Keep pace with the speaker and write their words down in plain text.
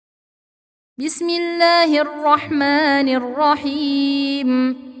بسم الله الرحمن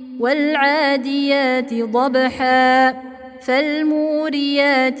الرحيم والعاديات ضبحا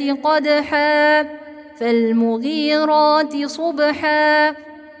فالموريات قدحا فالمغيرات صبحا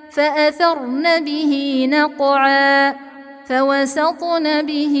فأثرن به نقعا فوسطن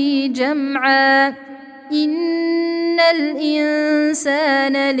به جمعا إن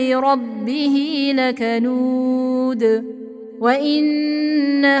الإنسان لربه لكنود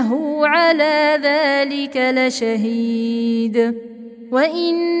وإنه على ذلك لشهيد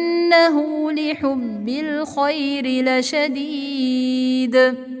وإنه لحب الخير لشديد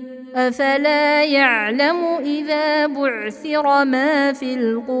أفلا يعلم إذا بعثر ما في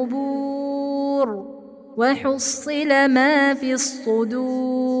القبور وحصل ما في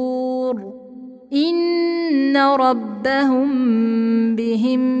الصدور إن ربهم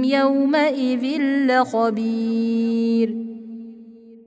بهم يومئذ لخبير